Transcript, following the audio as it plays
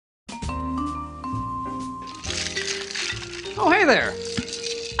Oh, hey there.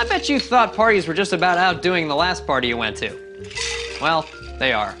 I bet you thought parties were just about outdoing the last party you went to. Well,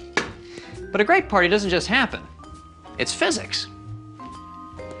 they are. But a great party doesn't just happen. It's physics.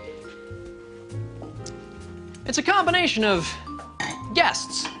 It's a combination of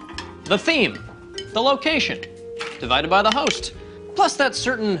guests, the theme, the location, divided by the host, plus that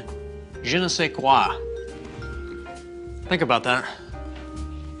certain je ne sais quoi. Think about that.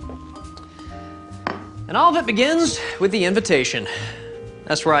 And all of it begins with the invitation.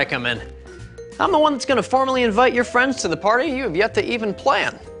 That's where I come in. I'm the one that's going to formally invite your friends to the party you have yet to even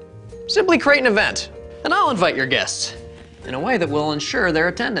plan. Simply create an event, and I'll invite your guests in a way that will ensure their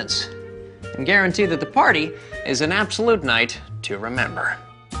attendance and guarantee that the party is an absolute night to remember.